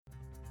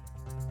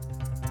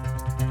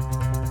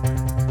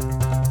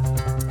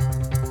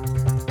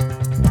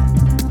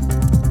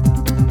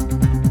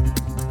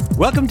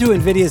Welcome to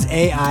NVIDIA's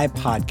AI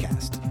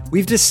podcast.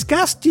 We've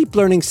discussed deep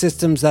learning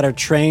systems that are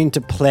trained to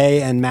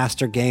play and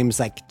master games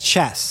like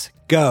chess,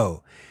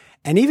 Go,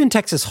 and even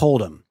Texas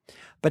Hold'em.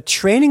 But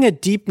training a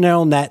deep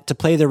neural net to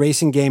play the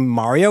racing game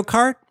Mario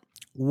Kart?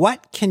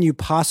 What can you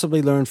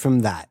possibly learn from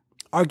that?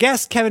 Our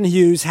guest, Kevin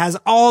Hughes, has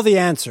all the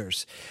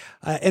answers.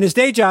 In his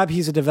day job,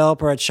 he's a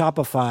developer at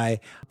Shopify,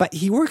 but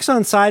he works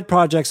on side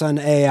projects on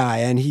AI,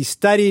 and he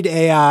studied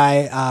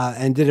AI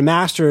and did a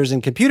master's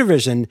in computer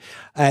vision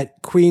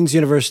at Queen's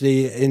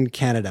University in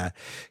Canada.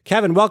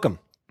 Kevin, welcome.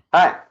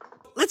 Hi.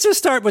 Let's just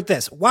start with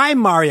this. Why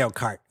Mario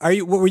Kart?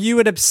 Were you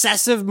an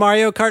obsessive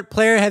Mario Kart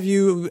player? Have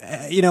you,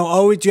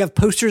 always, do you have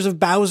posters of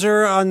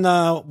Bowser on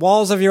the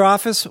walls of your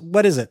office?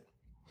 What is it?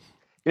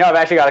 I've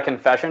actually got a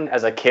confession.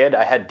 As a kid,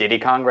 I had Diddy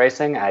Kong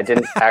Racing. I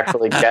didn't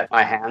actually get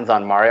my hands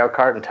on Mario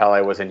Kart until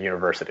I was in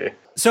university.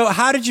 So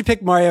how did you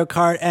pick Mario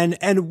Kart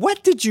and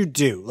what did you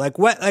do?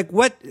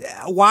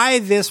 Why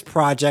this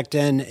project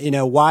and,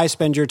 why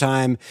spend your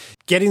time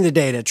getting the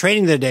data,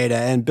 training the data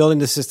and building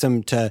the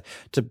system to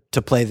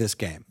play this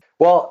game?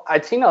 Well,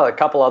 I'd seen a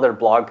couple other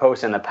blog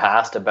posts in the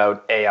past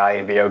about AI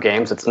in video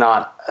games. It's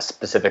not a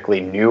specifically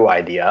new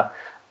idea,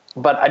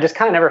 but I just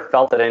kind of never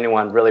felt that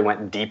anyone really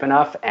went deep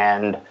enough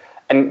and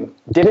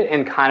did it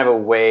in kind of a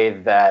way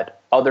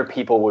that other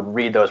people would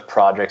read those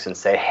projects and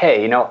say,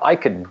 hey, I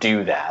could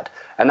do that.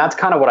 And that's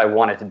kind of what I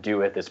wanted to do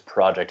with this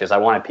project is I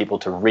wanted people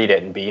to read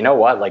it and be,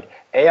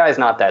 AI is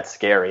not that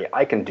scary.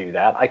 I can do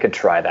that. I could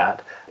try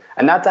that.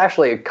 And that's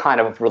actually kind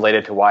of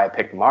related to why I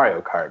picked Mario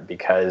Kart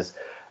because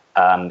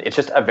it's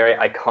just a very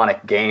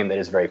iconic game that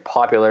is very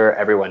popular.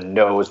 Everyone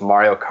knows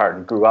Mario Kart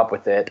and grew up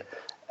with it.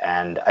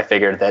 And I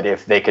figured that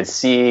if they could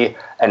see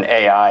an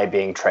AI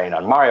being trained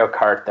on Mario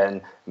Kart,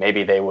 then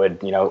maybe they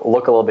would,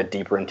 look a little bit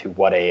deeper into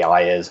what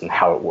AI is and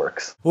how it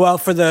works. Well,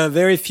 for the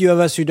very few of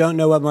us who don't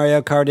know what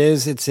Mario Kart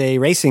is, it's a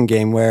racing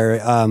game where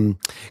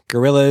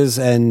gorillas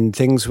and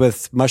things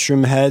with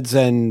mushroom heads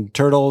and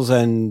turtles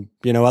and,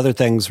 other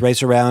things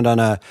race around on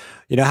a,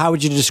 how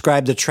would you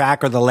describe the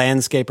track or the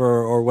landscape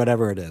or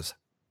whatever it is?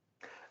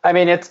 I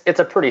mean, it's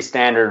a pretty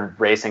standard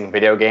racing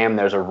video game.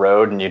 There's a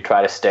road, and you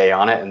try to stay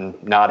on it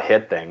and not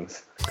hit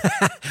things.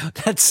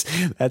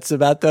 That's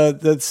about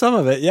the sum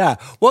of it, yeah.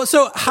 Well,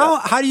 so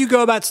how do you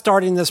go about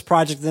starting this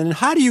project, and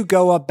how do you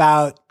go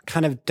about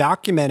kind of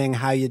documenting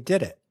how you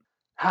did it?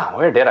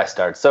 Where did I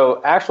start?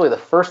 So actually, the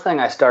first thing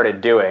I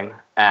started doing,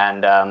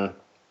 and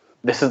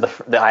this is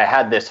I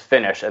had this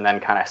finished, and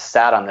then kind of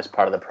sat on this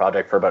part of the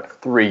project for about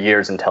 3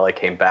 years until I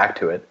came back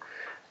to it.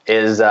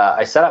 Is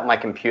I set up my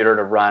computer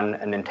to run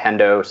a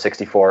Nintendo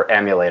 64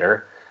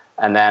 emulator,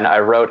 and then I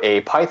wrote a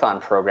Python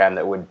program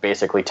that would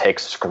basically take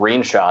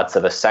screenshots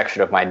of a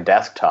section of my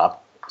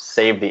desktop,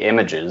 save the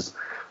images,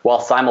 while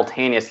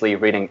simultaneously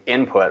reading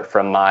input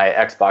from my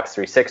Xbox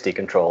 360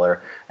 controller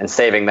and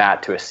saving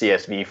that to a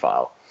CSV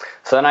file.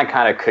 So then I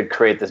kind of could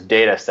create this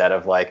data set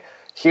of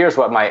here's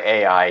what my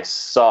AI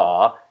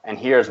saw, and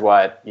here's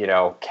what,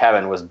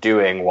 Kevin was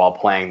doing while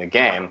playing the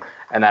game.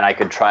 And then I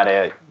could try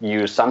to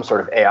use some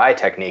sort of AI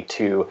technique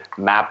to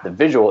map the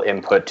visual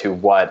input to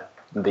what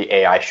the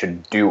AI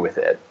should do with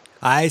it.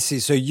 I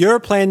see. So you're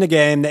playing the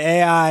game. The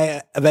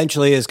AI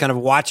eventually is kind of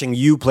watching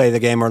you play the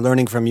game or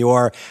learning from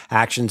your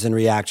actions and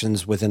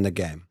reactions within the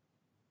game.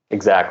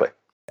 Exactly.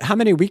 How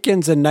many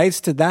weekends and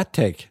nights did that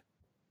take?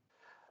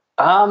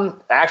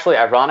 Actually,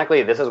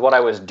 ironically, this is what I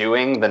was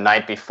doing the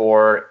night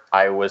before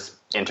I was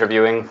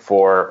interviewing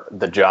for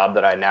the job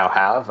that I now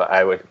have.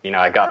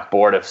 I got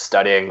bored of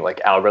studying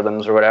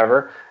algorithms or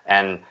whatever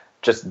and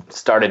just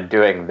started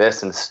doing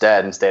this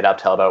instead and stayed up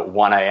till about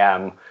 1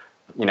 a.m.,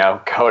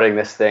 coding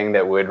this thing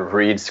that would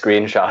read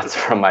screenshots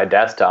from my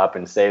desktop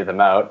and save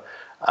them out.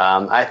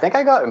 I think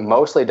I got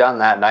mostly done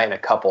that night in a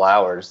couple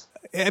hours.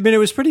 I mean, it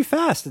was pretty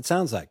fast, it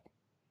sounds like.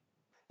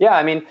 Yeah,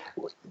 I mean,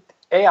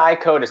 AI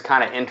code is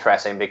kind of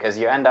interesting because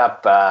you end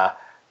up,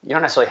 you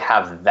don't necessarily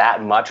have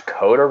that much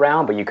code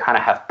around, but you kind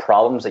of have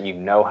problems that you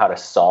know how to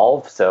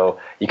solve. So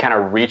you kind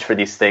of reach for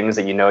these things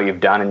that you've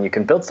done, and you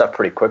can build stuff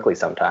pretty quickly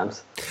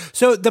sometimes.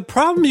 So the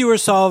problem you were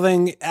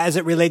solving as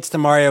it relates to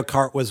Mario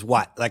Kart was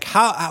what?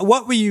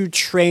 What were you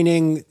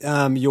training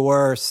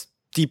your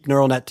deep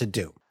neural net to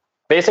do?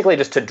 Basically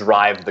just to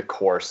drive the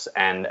course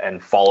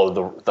and follow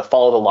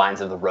the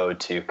lines of the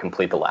road to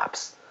complete the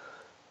laps.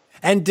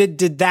 And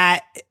did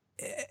that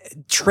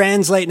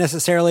translate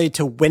necessarily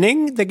to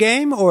winning the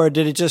game, or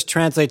did it just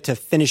translate to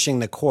finishing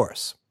the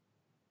course?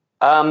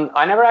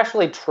 I never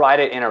actually tried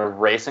it in a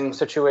racing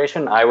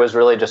situation. I was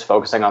really just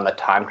focusing on the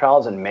time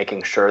trials and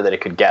making sure that it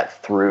could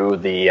get through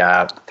the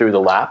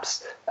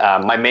laps.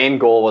 My main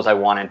goal was I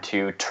wanted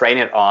to train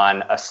it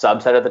on a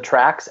subset of the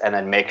tracks and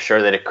then make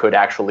sure that it could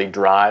actually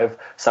drive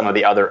some of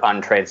the other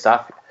untrained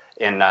stuff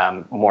in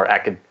more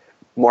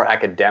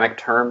academic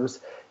terms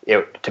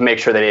to make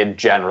sure that it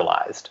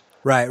generalized.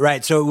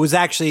 Right. So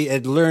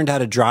it learned how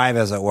to drive,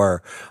 as it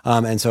were.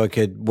 And so it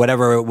could,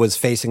 whatever it was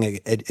facing,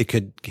 it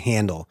could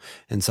handle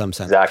in some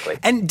sense. Exactly.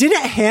 And did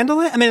it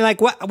handle it? I mean,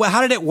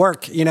 how did it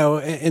work,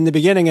 in the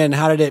beginning, and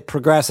how did it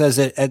progress as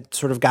it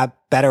sort of got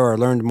better or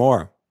learned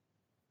more?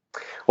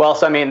 Well,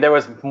 so I mean, there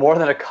was more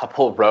than a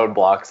couple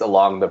roadblocks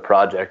along the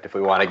project if we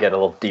want to get a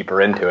little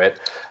deeper into it.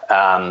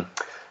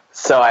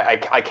 So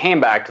I came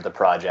back to the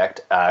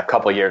project a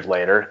couple years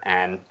later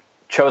and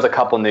chose a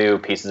couple new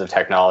pieces of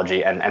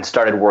technology and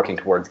started working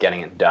towards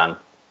getting it done.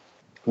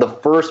 The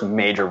first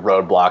major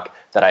roadblock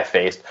that I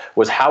faced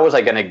was how was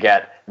I going to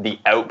get the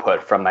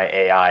output from my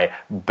AI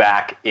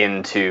back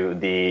into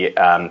the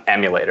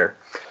emulator?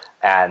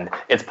 And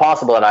it's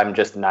possible that I'm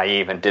just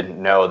naive and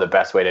didn't know the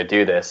best way to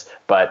do this,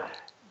 but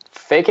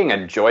faking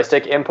a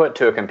joystick input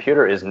to a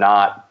computer is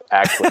not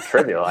actually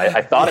trivial.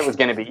 I thought it was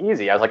going to be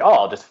easy. I was like, oh,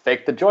 I'll just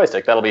fake the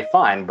joystick. That'll be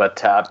fine.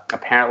 But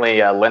apparently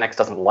Linux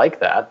doesn't like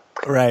that.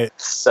 Right.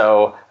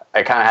 So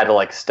I kind of had to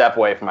like step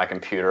away from my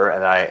computer,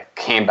 and I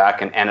came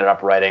back and ended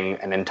up writing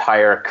an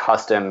entire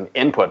custom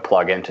input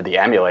plugin to the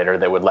emulator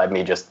that would let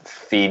me just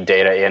feed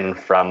data in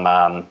from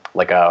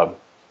like a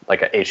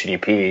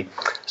HTTP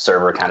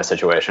server kind of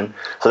situation.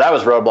 So that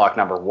was roadblock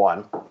number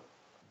one.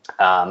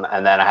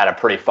 And then I had a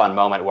pretty fun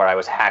moment where I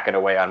was hacking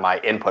away on my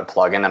input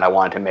plugin, and I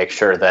wanted to make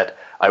sure that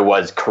I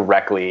was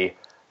correctly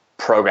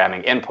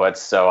programming inputs.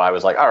 So I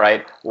was like, all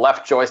right,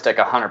 left joystick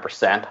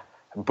 100%,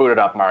 booted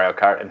up Mario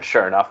Kart, and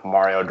sure enough,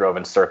 Mario drove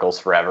in circles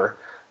forever.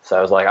 So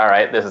I was like, all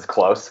right, this is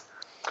close.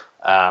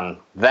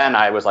 Then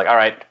I was like, all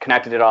right,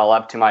 connected it all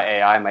up to my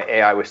AI. My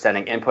AI was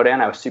sending input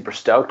in. I was super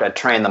stoked. I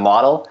trained the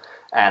model,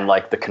 and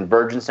like the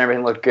convergence and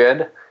everything looked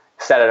good.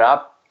 Set it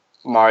up.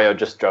 Mario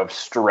just drove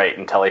straight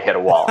until he hit a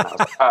wall. And I was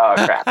like, oh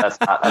crap,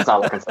 that's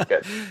not looking so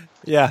good.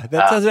 Yeah,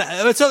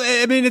 so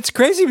I mean, it's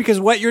crazy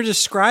because what you're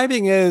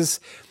describing is,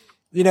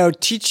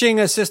 teaching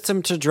a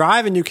system to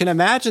drive, and you can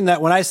imagine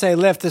that when I say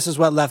lift, this is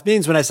what left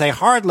means. When I say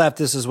hard left,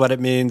 this is what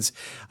it means.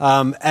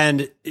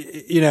 And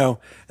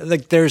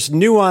like there's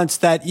nuance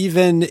that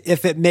even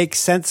if it makes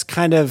sense,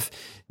 kind of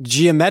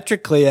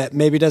geometrically, it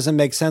maybe doesn't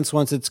make sense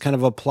once it's kind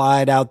of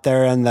applied out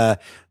there in the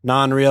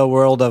non-real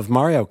world of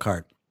Mario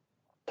Kart.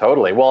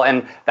 Totally. Well,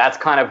 and that's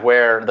kind of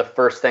where the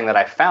first thing that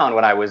I found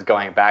when I was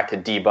going back to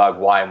debug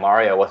why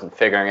Mario wasn't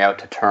figuring out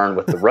to turn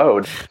with the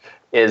road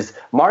is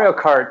Mario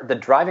Kart, the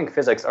driving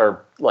physics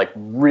are like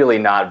really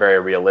not very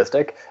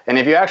realistic. And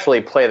if you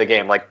actually play the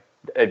game, like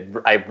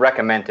I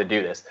recommend to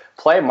do this,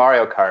 play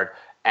Mario Kart,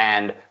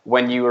 and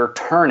when you are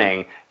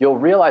turning, you'll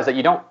realize that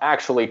you don't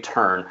actually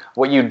turn.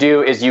 What you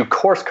do is you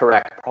course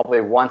correct probably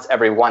once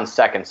every 1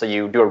 second. So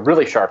you do a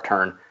really sharp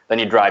turn, then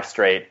you drive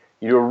straight.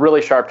 You do a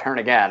really sharp turn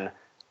again,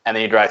 and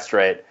then you drive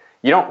straight.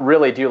 You don't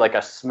really do like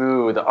a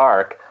smooth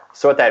arc.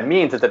 So what that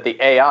means is that the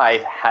AI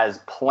has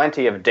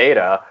plenty of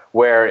data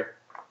where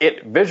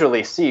it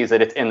visually sees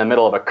that it's in the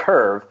middle of a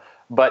curve,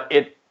 but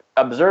it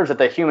observes that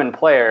the human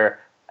player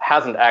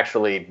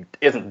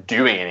isn't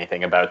doing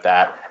anything about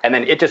that. And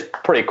then it just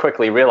pretty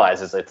quickly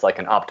realizes it's like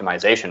an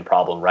optimization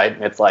problem, right?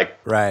 It's like,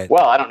 right.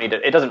 Well, I don't need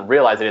it. It doesn't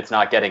realize that it's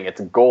not getting its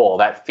goal.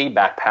 That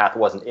feedback path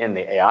wasn't in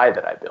the AI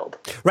that I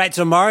built. Right.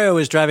 So Mario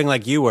is driving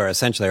like you were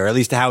essentially, or at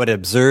least how it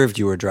observed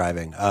you were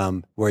driving,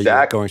 where you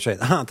were going straight.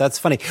 Oh, that's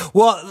funny.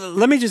 Well,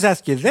 let me just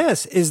ask you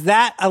this. Is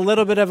that a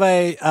little bit of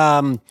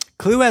a,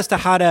 clue as to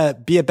how to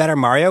be a better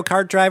Mario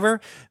Kart driver?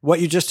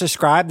 What you just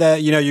described,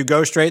 that, you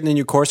go straight and then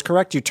you course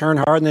correct, you turn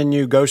hard and then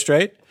you go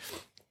straight?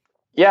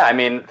 Yeah, I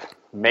mean,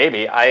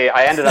 maybe.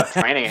 I ended up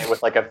training it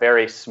with like a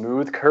very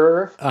smooth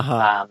curve.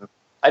 Uh-huh.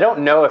 I don't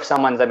know if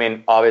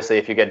obviously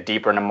if you get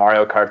deeper into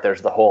Mario Kart,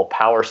 there's the whole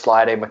power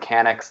sliding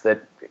mechanics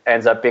that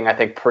ends up being, I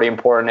think, pretty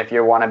important if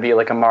you want to be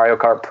like a Mario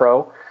Kart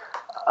pro.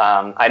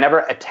 I never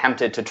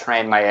attempted to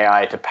train my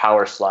AI to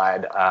power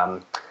slide.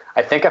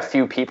 I think a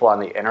few people on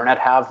the internet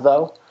have,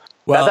 though.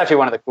 Well, that's actually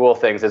one of the cool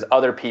things is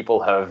other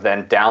people have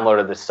then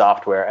downloaded the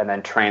software and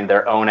then trained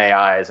their own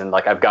AIs. And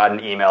like I've gotten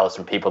emails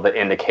from people that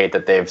indicate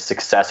that they've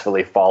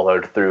successfully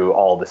followed through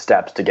all the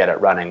steps to get it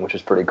running, which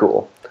is pretty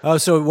cool. Oh,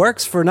 so it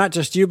works for not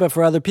just you, but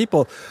for other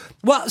people.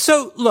 Well,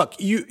 so look,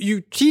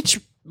 you teach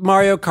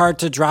Mario Kart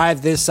to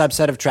drive this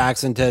subset of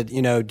tracks and to,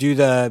 do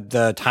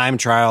the time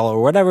trial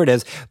or whatever it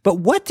is. But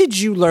what did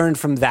you learn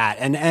from that?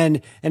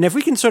 And if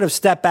we can sort of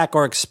step back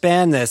or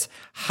expand this,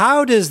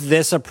 how does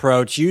this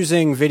approach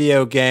using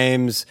video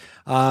games,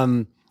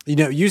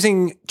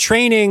 using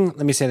training,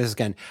 let me say this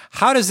again.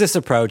 How does this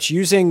approach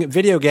using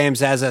video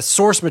games as a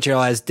source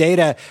material, as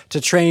data to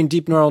train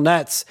deep neural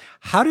nets,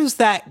 how does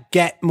that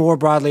get more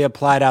broadly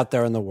applied out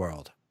there in the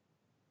world?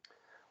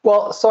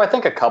 Well, so I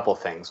think a couple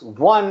things.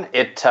 One,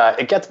 it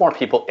gets more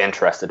people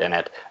interested in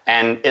it,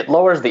 and it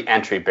lowers the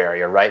entry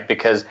barrier, right?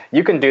 Because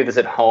you can do this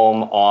at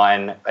home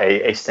on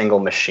a single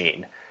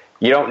machine.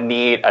 You don't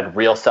need a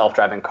real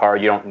self-driving car.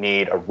 You don't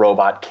need a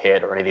robot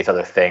kit or any of these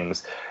other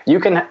things. You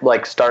can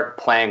like start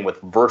playing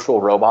with virtual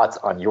robots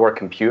on your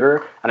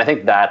computer, and I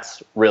think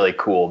that's really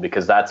cool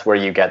because that's where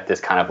you get this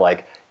kind of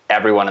like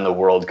everyone in the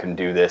world can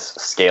do this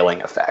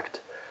scaling effect.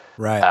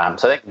 Right.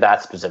 So I think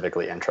that's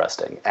specifically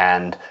interesting.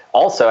 And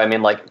also, I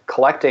mean, like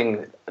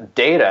collecting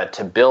data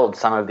to build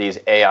some of these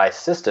AI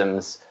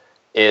systems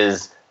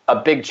is a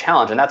big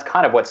challenge. And that's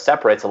kind of what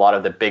separates a lot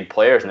of the big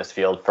players in this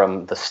field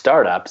from the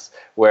startups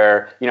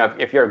where,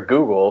 if you're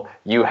Google,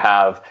 you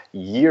have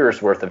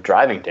years worth of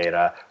driving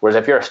data. Whereas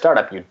if you're a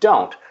startup, you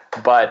don't.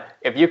 But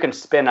if you can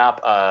spin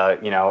up a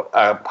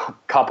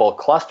couple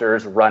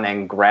clusters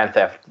running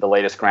the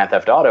latest Grand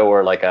Theft Auto,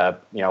 or like a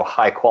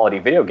high quality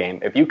video game,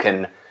 if you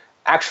can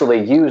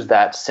actually use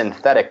that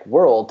synthetic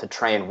world to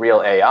train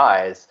real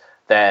AIs,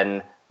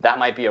 then that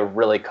might be a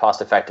really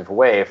cost effective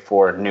way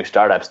for new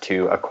startups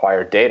to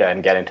acquire data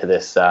and get into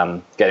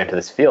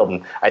this field.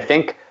 And I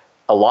think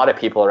a lot of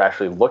people are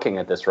actually looking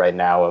at this right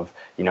now of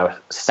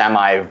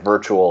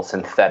semi-virtual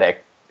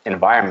synthetic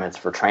environments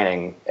for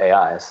training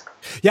AIs.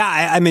 Yeah,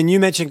 I mean, you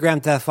mentioned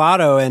Grand Theft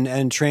Auto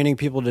and training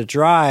people to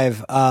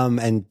drive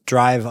and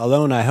drive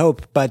alone, I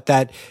hope, but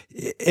that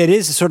it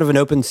is sort of an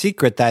open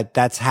secret that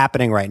that's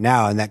happening right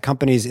now, and that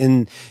companies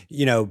in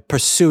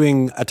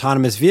pursuing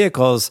autonomous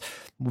vehicles,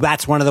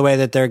 that's one of the way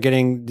that they're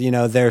getting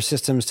their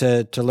systems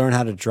to learn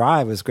how to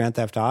drive is Grand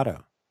Theft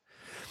Auto.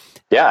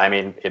 Yeah, I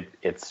mean,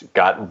 it's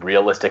got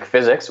realistic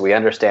physics. We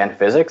understand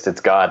physics.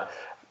 It's got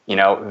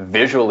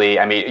visually,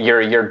 I mean,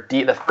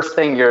 the first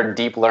thing your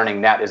deep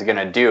learning net is going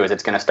to do is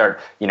it's going to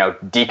start,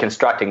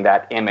 deconstructing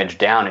that image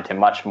down into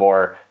much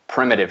more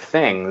primitive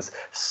things.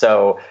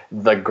 So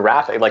the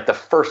graphic, like the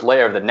first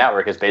layer of the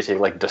network, is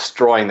basically like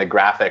destroying the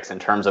graphics in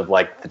terms of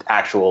like the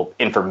actual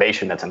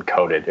information that's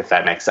encoded, if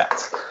that makes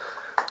sense.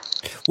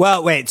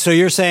 Well, wait, so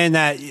you're saying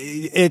that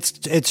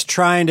it's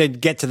trying to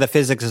get to the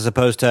physics as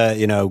opposed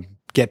to,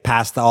 get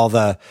past all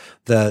the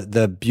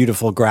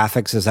beautiful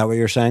graphics. Is that what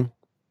you're saying?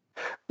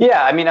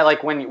 Yeah, I mean,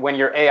 like when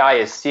your AI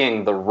is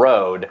seeing the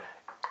road,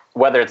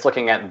 whether it's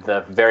looking at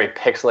the very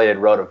pixelated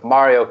road of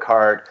Mario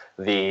Kart,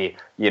 the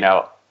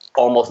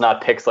almost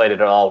not pixelated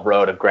at all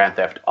road of Grand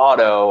Theft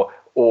Auto,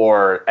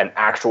 or an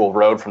actual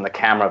road from the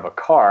camera of a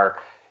car,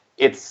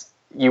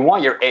 you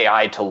want your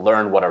AI to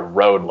learn what a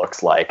road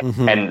looks like,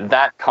 and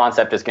that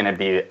concept is going to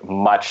be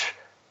much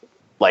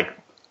like.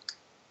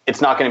 It's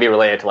not going to be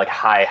related to like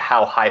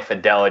how high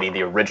fidelity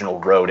the original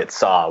road it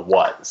saw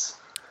was.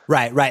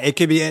 Right. It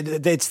could be.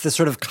 It's the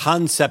sort of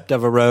concept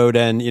of a road,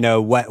 and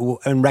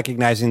and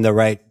recognizing the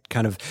right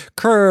kind of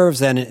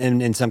curves, and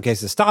in some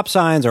cases stop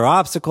signs or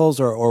obstacles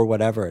or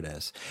whatever it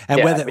is.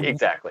 And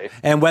exactly.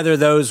 And whether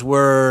those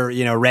were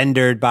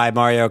rendered by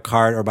Mario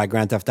Kart or by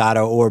Grand Theft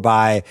Auto or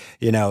by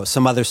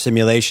some other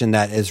simulation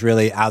that is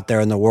really out there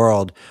in the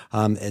world,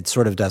 it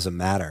sort of doesn't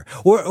matter.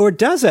 Or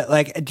does it?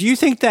 Like, do you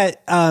think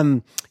that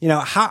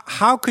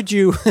how could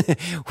you?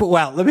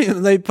 Well, let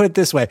me put it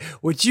this way: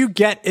 would you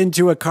get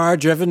into a car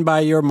driven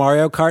by your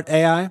Mario Kart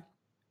AI?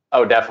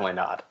 Oh, definitely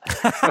not.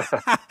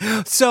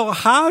 So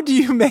how do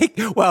you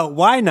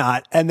why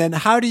not? And then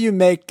how do you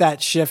make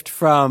that shift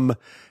from,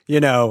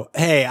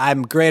 hey,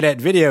 I'm great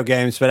at video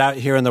games, but out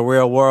here in the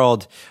real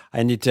world,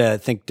 I need to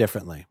think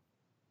differently?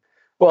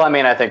 Well, I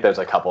mean, I think there's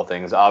a couple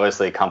things.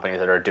 Obviously, companies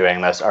that are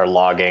doing this are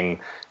logging,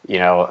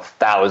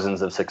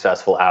 thousands of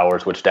successful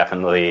hours, which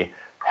definitely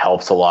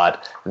helps a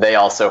lot. They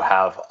also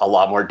have a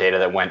lot more data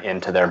that went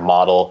into their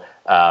model.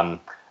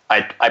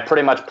 I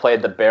pretty much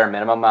played the bare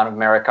minimum amount of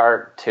Mario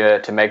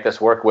Kart to make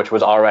this work, which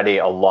was already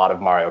a lot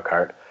of Mario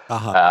Kart.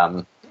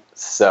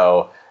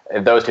 So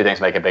those two things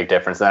make a big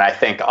difference. And I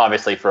think,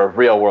 obviously, for a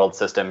real-world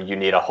system, you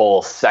need a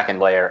whole second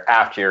layer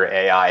after your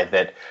AI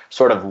that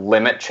sort of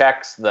limit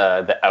checks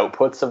the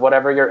outputs of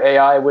whatever your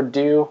AI would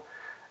do.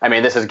 I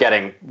mean, this is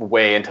getting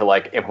way into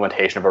like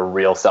implementation of a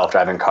real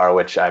self-driving car,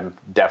 which I'm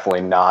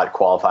definitely not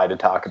qualified to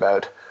talk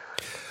about.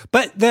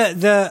 But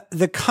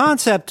the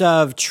concept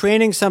of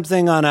training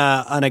something on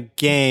a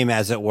game,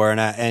 as it were,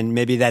 and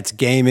maybe that's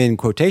game in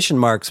quotation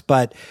marks,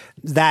 but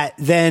that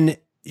then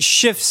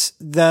shifts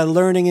the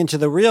learning into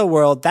the real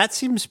world, that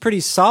seems pretty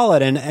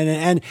solid.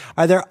 And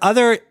are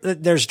there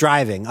there's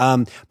driving,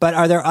 but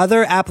are there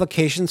other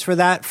applications for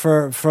that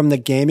from the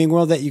gaming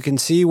world that you can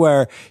see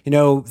where,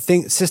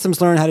 systems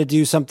learn how to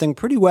do something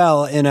pretty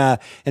well in a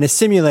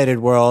simulated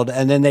world,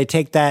 and then they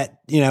take that,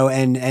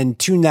 and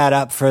tune that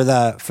up for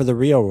the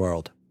real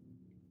world?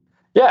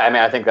 Yeah, I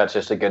mean, I think that's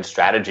just a good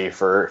strategy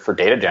for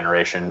data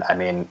generation. I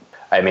mean,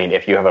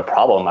 if you have a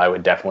problem, I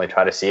would definitely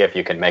try to see if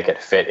you can make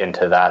it fit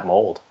into that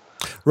mold.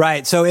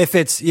 Right. So if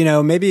it's,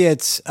 maybe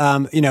it's,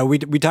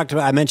 we talked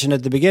about, I mentioned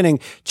at the beginning,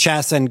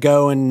 chess and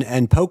Go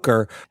and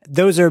poker.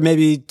 Those are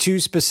maybe too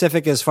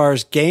specific as far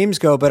as games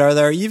go, but are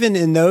there, even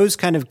in those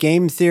kind of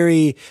game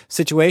theory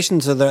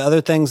situations, are there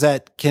other things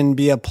that can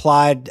be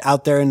applied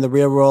out there in the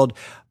real world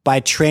by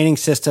training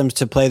systems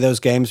to play those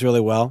games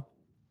really well?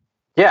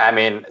 Yeah, I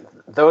mean,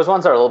 those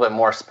ones are a little bit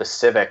more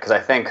specific, because I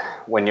think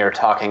when you're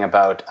talking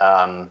about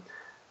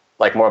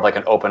like more of like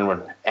an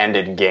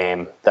open-ended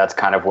game, that's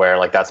kind of where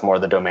like that's more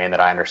the domain that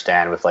I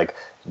understand, with like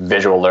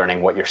visual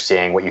learning, what you're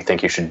seeing, what you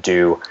think you should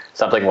do.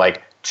 Something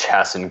like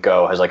chess and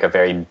Go has like a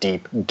very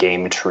deep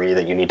game tree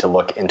that you need to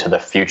look into the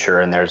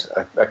future, and there's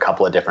a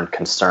couple of different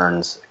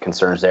concerns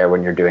there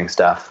when you're doing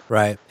stuff.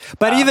 Right.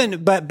 But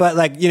but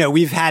like,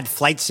 we've had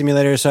flight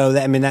simulators, so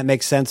that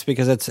makes sense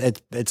because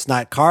it's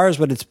not cars,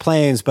 but it's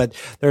planes. But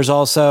there's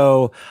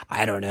also,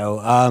 I don't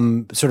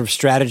know, sort of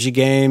strategy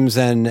games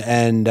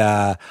and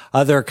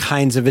other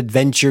kinds of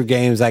adventure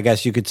games, I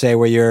guess you could say,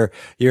 where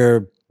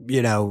you're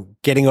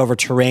getting over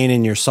terrain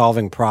and you're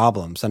solving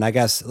problems. And I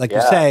guess, like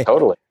you say,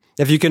 totally.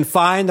 If you can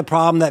find the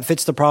problem that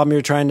fits the problem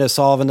you're trying to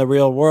solve in the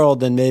real world,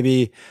 then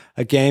maybe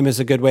a game is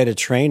a good way to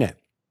train it.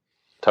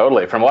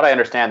 Totally. From what I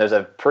understand, there's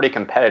a pretty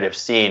competitive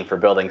scene for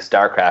building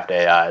StarCraft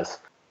AIs.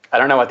 I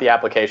don't know what the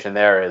application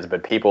there is,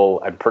 but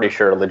people, I'm pretty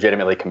sure,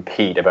 legitimately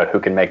compete about who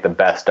can make the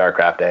best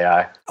StarCraft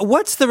AI.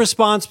 What's the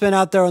response been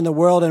out there in the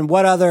world, and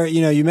what other,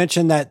 you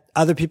mentioned that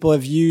other people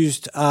have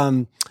used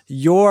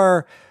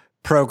your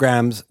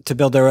programs to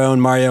build their own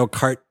Mario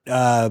Kart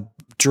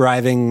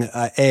driving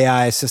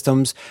AI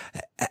systems.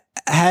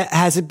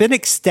 Has it been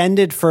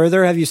extended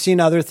further? Have you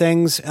seen other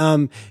things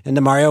in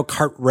the Mario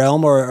Kart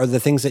realm, or the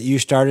things that you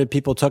started,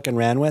 people took and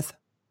ran with?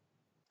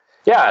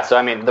 Yeah, so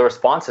I mean, the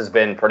response has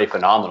been pretty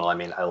phenomenal. I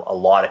mean, a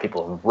lot of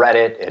people have read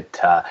it.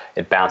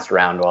 It bounced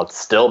around. Well, it's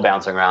still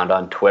bouncing around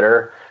on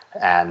Twitter,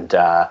 and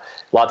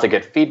lots of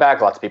good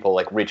feedback. Lots of people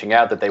like reaching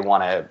out that they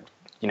want to,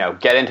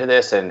 get into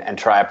this and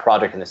try a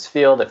project in this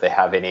field. If I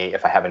have any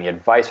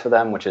advice for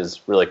them, which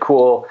is really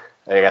cool.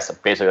 I guess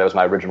basically that was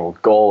my original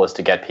goal, was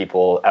to get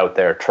people out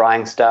there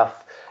trying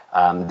stuff.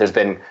 There's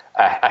been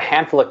a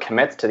handful of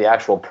commits to the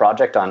actual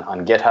project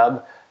on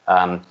GitHub,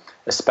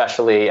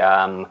 especially.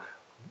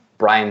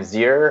 Brian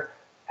Zier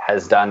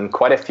has done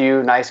quite a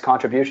few nice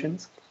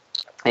contributions.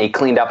 He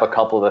cleaned up a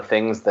couple of the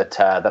things that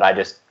I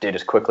just did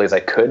as quickly as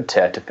I could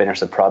to finish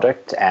the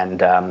project. And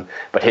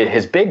but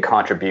his big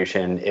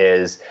contribution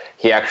is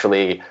he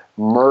actually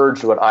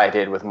merged what I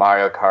did with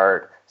Mario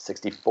Kart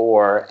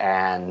 64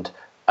 and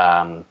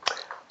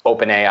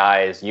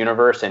OpenAI's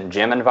universe and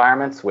gym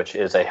environments, which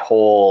is a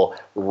whole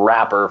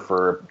wrapper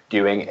for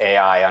doing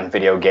AI on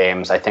video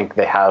games. I think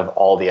they have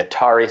all the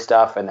Atari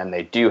stuff, and then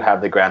they do have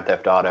the Grand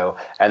Theft Auto,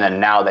 and then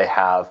now they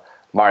have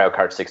Mario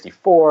Kart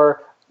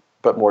 64,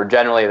 but more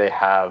generally they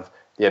have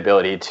the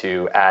ability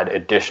to add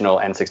additional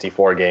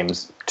N64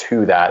 games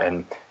to that.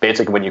 And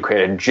basically when you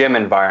create a gym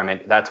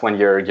environment, that's when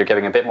you're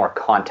giving a bit more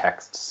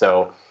context.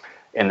 So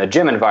in the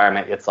gym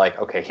environment, it's like,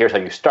 okay, here's how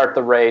you start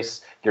the race.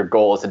 Your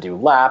goal is to do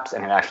laps,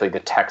 and it actually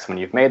detects when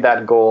you've made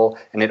that goal,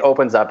 and it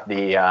opens up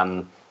it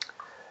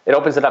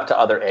up to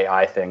other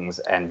AI things,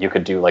 and you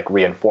could do like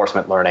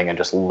reinforcement learning and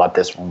just let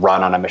this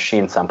run on a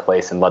machine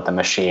someplace and let the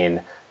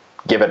machine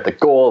give it the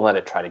goal and let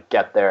it try to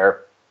get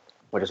there,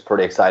 which is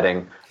pretty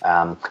exciting.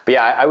 But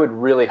yeah, I would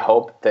really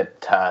hope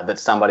that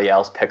somebody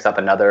else picks up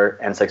another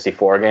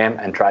N64 game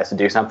and tries to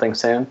do something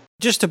soon.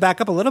 Just to back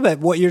up a little bit,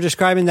 what you're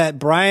describing that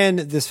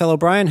this fellow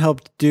Brian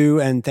helped do,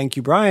 and thank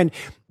you, Brian,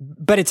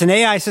 but it's an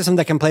AI system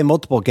that can play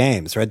multiple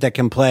games, right? That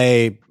can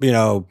play,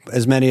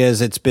 as many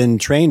as it's been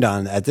trained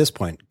on at this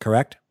point,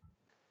 correct?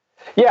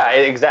 Yeah,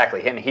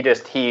 exactly. And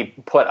he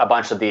put a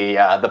bunch of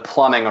the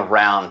plumbing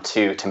around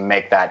to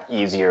make that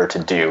easier to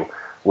do,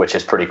 which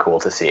is pretty cool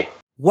to see.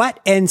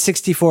 What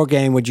N64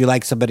 game would you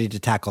like somebody to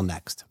tackle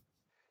next?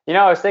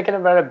 I was thinking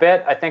about it a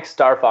bit. I think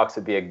Star Fox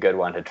would be a good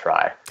one to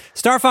try.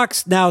 Star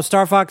Fox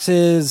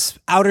is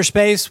outer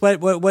space.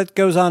 What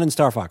goes on in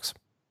Star Fox?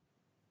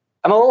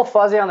 I'm a little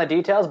fuzzy on the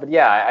details, but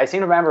yeah, I seem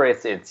to remember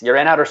it's you're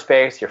in outer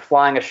space, you're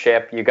flying a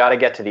ship, you got to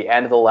get to the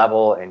end of the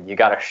level, and you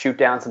got to shoot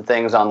down some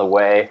things on the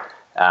way.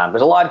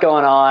 There's a lot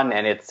going on,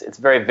 and it's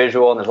very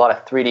visual, and there's a lot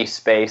of 3D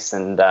space,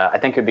 and I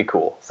think it'd be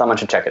cool. Someone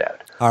should check it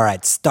out. All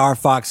right, Star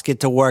Fox, get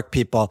to work,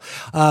 people.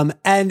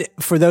 And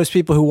for those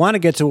people who want to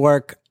get to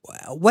work,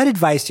 what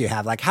advice do you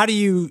have? Like, how do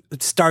you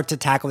start to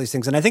tackle these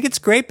things? And I think it's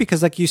great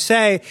because, like you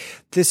say,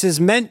 this is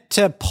meant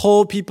to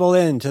pull people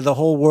into the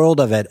whole world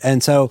of it.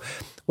 And so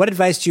what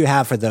advice do you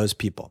have for those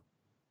people?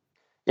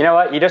 You know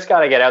what? You just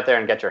got to get out there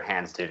and get your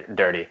hands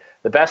dirty.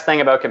 The best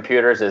thing about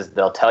computers is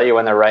they'll tell you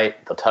when they're right.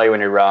 They'll tell you when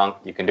you're wrong.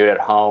 You can do it at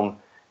home.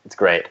 It's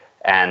great.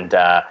 And,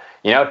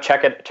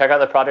 check out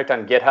the project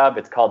on GitHub.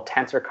 It's called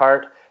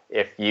TensorCart.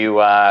 If you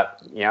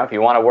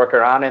want to work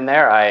around in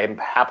there, I'm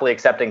happily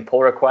accepting pull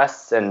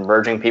requests and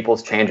merging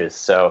people's changes.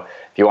 So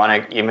if you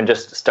want to even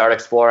just start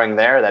exploring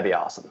there, that'd be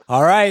awesome.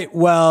 All right.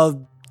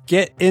 Well,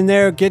 get in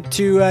there, get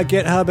to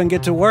GitHub and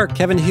get to work.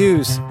 Kevin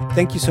Hughes,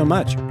 thank you so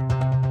much. All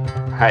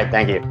right.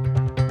 Thank you.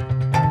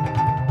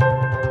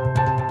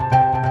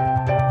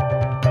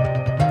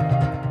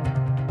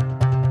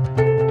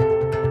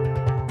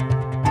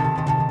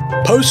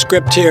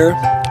 Postscript here.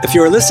 If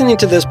you are listening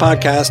to this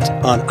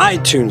podcast on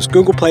iTunes,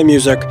 Google Play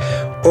Music,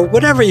 or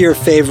whatever your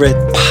favorite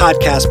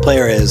podcast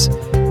player is,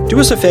 do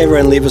us a favor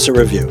and leave us a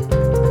review.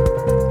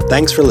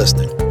 Thanks for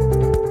listening.